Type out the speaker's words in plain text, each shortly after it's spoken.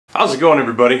How's it going,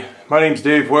 everybody? My name's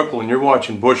Dave Whipple and you're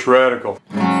watching Bushradical.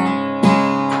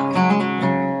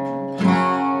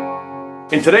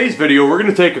 In today's video we're going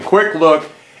to take a quick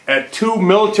look at two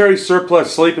military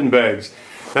surplus sleeping bags.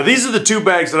 Now these are the two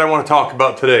bags that I want to talk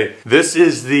about today. This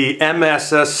is the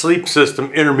MSS Sleep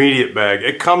System Intermediate bag.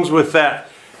 It comes with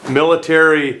that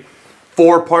military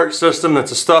 4-part system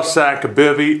that's a stuffed sack, a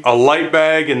bivvy, a light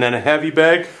bag, and then a heavy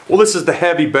bag. Well, this is the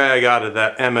heavy bag out of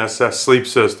that MSS Sleep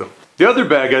System. The other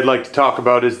bag I'd like to talk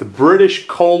about is the British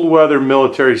cold weather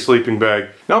military sleeping bag.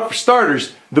 Now for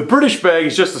starters, the British bag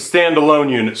is just a standalone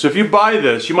unit. So if you buy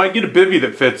this, you might get a bivvy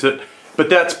that fits it, but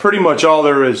that's pretty much all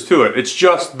there is to it. It's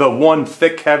just the one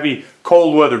thick, heavy,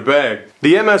 cold weather bag.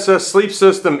 The MSS Sleep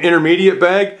System Intermediate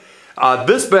bag,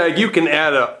 this bag you can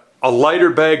add a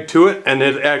lighter bag to it, and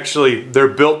they're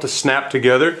built to snap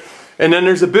together. And then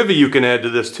there's a bivvy you can add to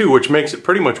this too, which makes it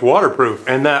pretty much waterproof,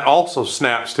 and that also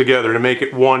snaps together to make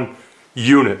it one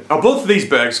unit. Now both of these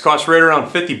bags cost right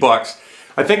around 50 bucks.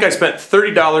 I think I spent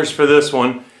 $30 for this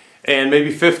one and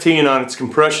maybe 15 on its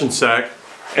compression sack.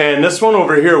 And this one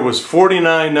over here was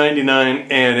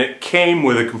 $49.99 and it came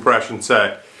with a compression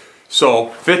sack.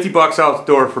 So 50 bucks out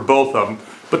the door for both of them.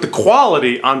 But the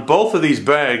quality on both of these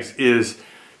bags is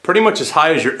pretty much as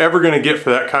high as you're ever going to get for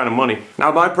that kind of money.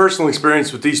 Now my personal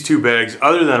experience with these two bags,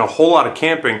 other than a whole lot of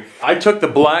camping, I took the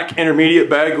black intermediate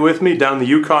bag with me down the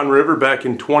Yukon River back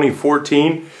in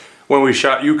 2014 when we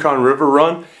shot Yukon River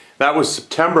Run. That was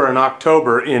September and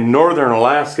October in northern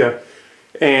Alaska.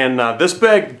 And this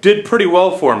bag did pretty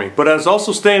well for me, but I was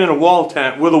also staying in a wall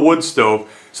tent with a wood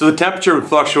stove, so the temperature would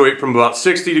fluctuate from about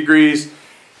 60 degrees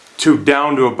to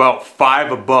down to about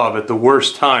 5 above at the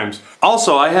worst times.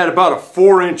 Also, I had about a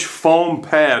 4-inch foam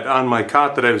pad on my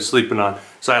cot that I was sleeping on,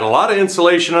 so I had a lot of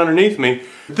insulation underneath me.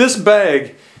 This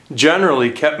bag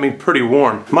generally kept me pretty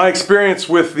warm. My experience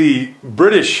with the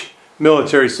British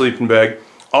military sleeping bag,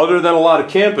 other than a lot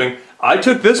of camping, I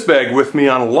took this bag with me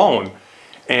on a loan,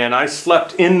 and I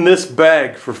slept in this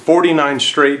bag for 49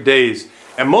 straight days.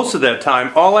 And most of that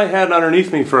time, all I had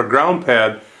underneath me for a ground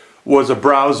pad was a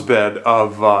browse bed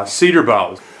of cedar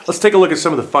boughs. Let's take a look at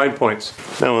some of the fine points.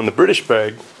 Now in the British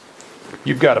bag,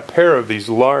 you've got a pair of these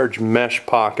large mesh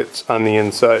pockets on the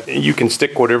inside. You can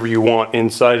stick whatever you want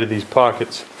inside of these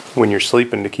pockets when you're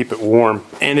sleeping to keep it warm.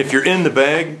 And if you're in the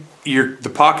bag,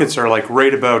 the pockets are like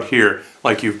right about here.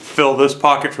 Like you fill this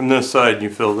pocket from this side and you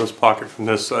fill this pocket from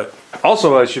this side.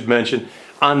 Also, I should mention,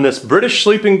 on this British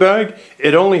sleeping bag,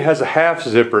 it only has a half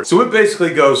zipper. So it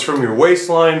basically goes from your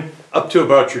waistline up to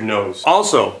about your nose.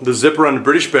 Also, the zipper on the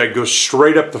British bag goes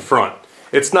straight up the front.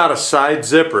 It's not a side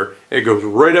zipper, it goes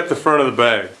right up the front of the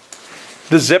bag.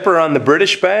 The zipper on the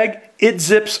British bag, it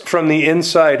zips from the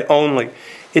inside only.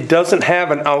 It doesn't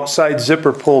have an outside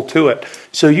zipper pull to it.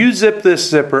 So you zip this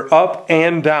zipper up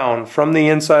and down from the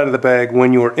inside of the bag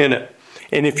when you're in it.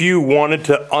 And if you wanted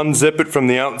to unzip it from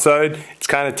the outside, it's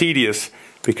kind of tedious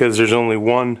because there's only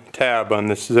one tab on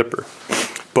this zipper.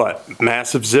 But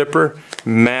massive zipper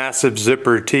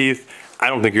teeth, I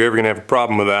don't think you're ever going to have a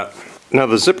problem with that. Now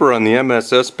the zipper on the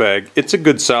MSS bag, it's a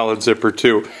good solid zipper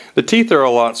too. The teeth are a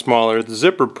lot smaller. The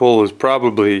zipper pull is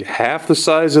probably half the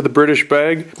size of the British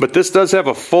bag, but this does have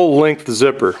a full length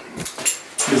zipper.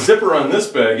 The zipper on this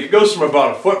bag, it goes from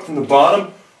about 1 foot from the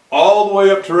bottom all the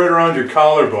way up to right around your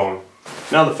collarbone.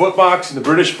 Now the foot box in the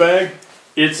British bag,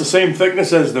 it's the same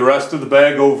thickness as the rest of the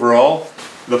bag overall.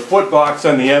 The foot box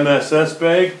on the MSS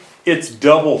bag, it's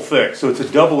double thick, so it's a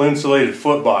double insulated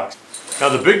foot box. Now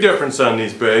the big difference on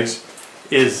these bags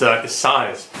is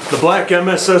size. The black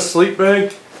MSS sleep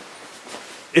bag,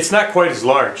 it's not quite as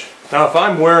large. Now if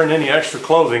I'm wearing any extra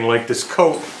clothing like this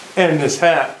coat and this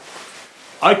hat,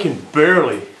 I can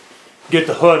barely get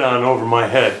the hood on over my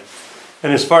head.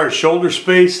 And as far as shoulder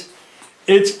space,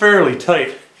 it's fairly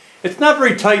tight. It's not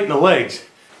very tight in the legs.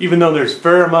 Even though there's a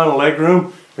fair amount of leg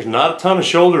room, there's not a ton of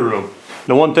shoulder room.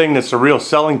 The one thing that's a real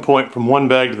selling point from one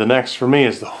bag to the next for me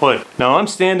is the hood. Now I'm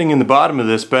standing in the bottom of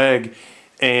this bag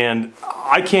and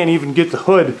I can't even get the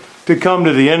hood to come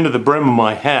to the end of the brim of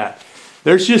my hat.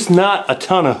 There's just not a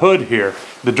ton of hood here.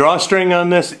 The drawstring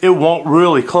on this, it won't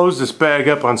really close this bag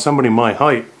up on somebody my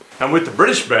height. And with the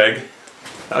British bag,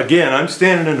 again, I'm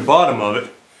standing in the bottom of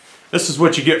it. This is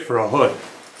what you get for a hood.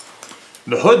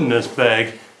 The hood in this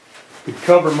bag could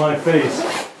cover my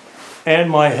face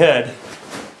and my head,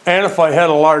 and if I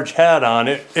had a large hat on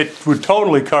it, it would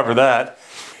totally cover that.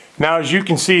 Now as you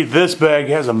can see, this bag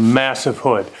has a massive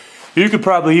hood. You could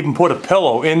probably even put a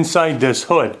pillow inside this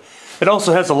hood. It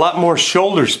also has a lot more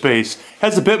shoulder space,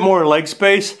 has a bit more leg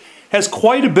space, has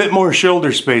quite a bit more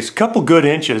shoulder space, a couple good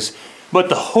inches, but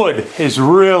the hood is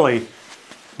really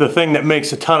the thing that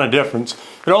makes a ton of difference.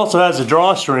 It also has a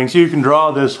drawstring, so you can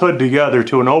draw this hood together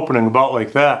to an opening about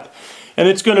like that. And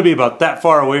it's going to be about that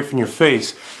far away from your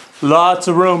face. Lots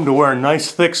of room to wear a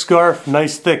nice thick scarf,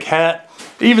 nice thick hat.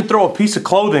 Even throw a piece of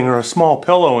clothing or a small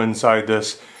pillow inside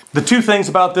this. The two things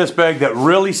about this bag that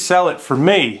really sell it for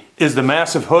me is the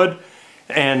massive hood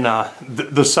and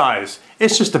the size.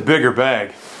 It's just a bigger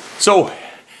bag. So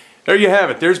there you have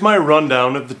it. There's my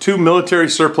rundown of the two military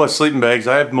surplus sleeping bags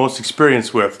I have most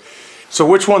experience with. So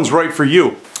which one's right for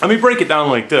you? Let me break it down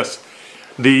like this.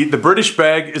 The British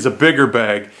bag is a bigger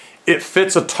bag. It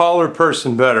fits a taller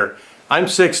person better. I'm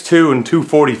 6'2" and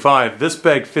 245. This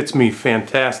bag fits me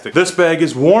fantastic. This bag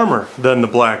is warmer than the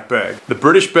black bag. The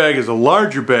British bag is a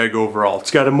larger bag overall. It's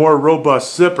got a more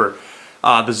robust zipper.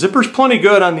 The zipper's plenty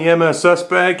good on the MSS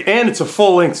bag, and it's a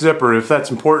full-length zipper if that's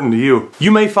important to you.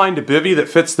 You may find a bivvy that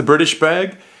fits the British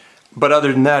bag, but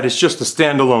other than that, it's just a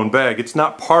standalone bag. It's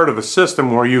not part of a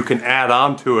system where you can add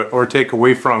on to it or take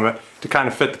away from it to kind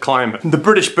of fit the climate. The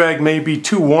British bag may be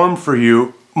too warm for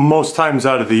you most times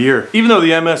out of the year. Even though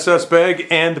the MSS bag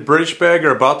and the British bag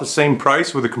are about the same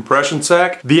price with a compression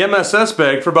sack, the MSS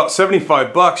bag for about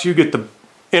 75 bucks, you get the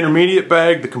intermediate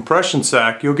bag, the compression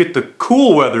sack, you'll get the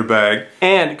cool weather bag,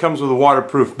 and it comes with a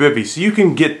waterproof bivvy. So you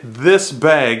can get this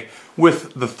bag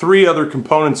with the 3 other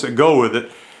components that go with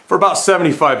it for about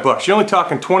 75 bucks. You're only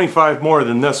talking 25 more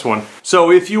than this one.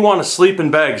 So if you want a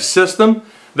sleeping bag system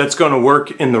that's going to work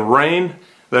in the rain,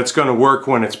 that's going to work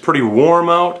when it's pretty warm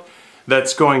out,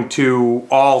 that's going to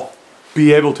all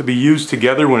be able to be used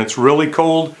together when it's really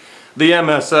cold, the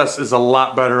MSS is a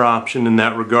lot better option in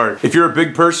that regard. If you're a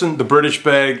big person, the British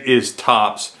bag is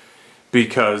tops,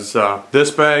 because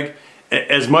this bag,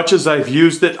 as much as I've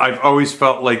used it, I've always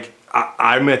felt like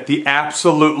I'm at the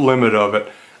absolute limit of it.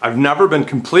 I've never been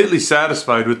completely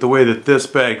satisfied with the way that this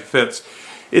bag fits.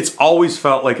 It's always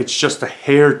felt like it's just a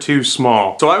hair too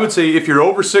small. So I would say if you're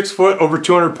over 6 foot, over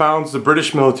 200 pounds, the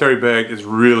British military bag is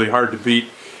really hard to beat.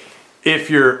 If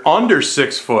you're under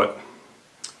 6 foot,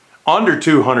 under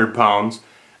 200 pounds,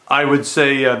 I would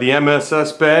say the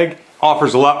MSS bag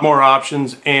offers a lot more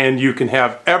options, and you can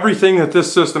have everything that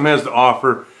this system has to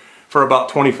offer for about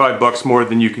 25 bucks more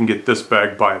than you can get this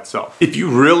bag by itself. If you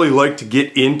really like to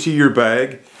get into your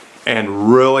bag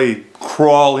and really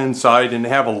crawl inside and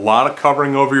have a lot of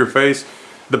covering over your face,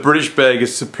 the British bag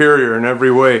is superior in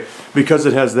every way because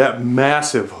it has that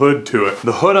massive hood to it.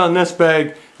 The hood on this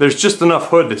bag, there's just enough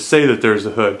hood to say that there's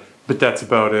a hood, but that's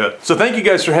about it. So thank you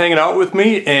guys for hanging out with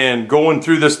me and going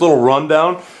through this little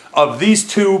rundown of these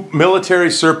two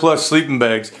military surplus sleeping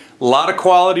bags. A lot of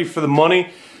quality for the money.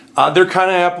 They're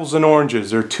kind of apples and oranges.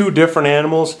 They're two different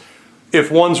animals. If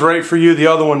one's right for you, the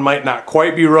other one might not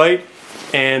quite be right.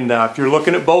 And if you're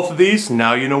looking at both of these,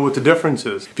 now you know what the difference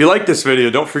is. If you like this video,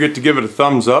 don't forget to give it a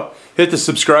thumbs up. Hit the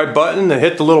subscribe button and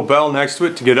hit the little bell next to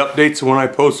it to get updates when I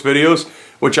post videos,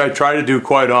 which I try to do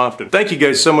quite often. Thank you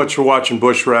guys so much for watching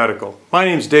Bushradical. My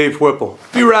name's Dave Whipple.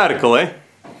 Be radical, eh?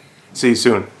 See you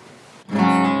soon.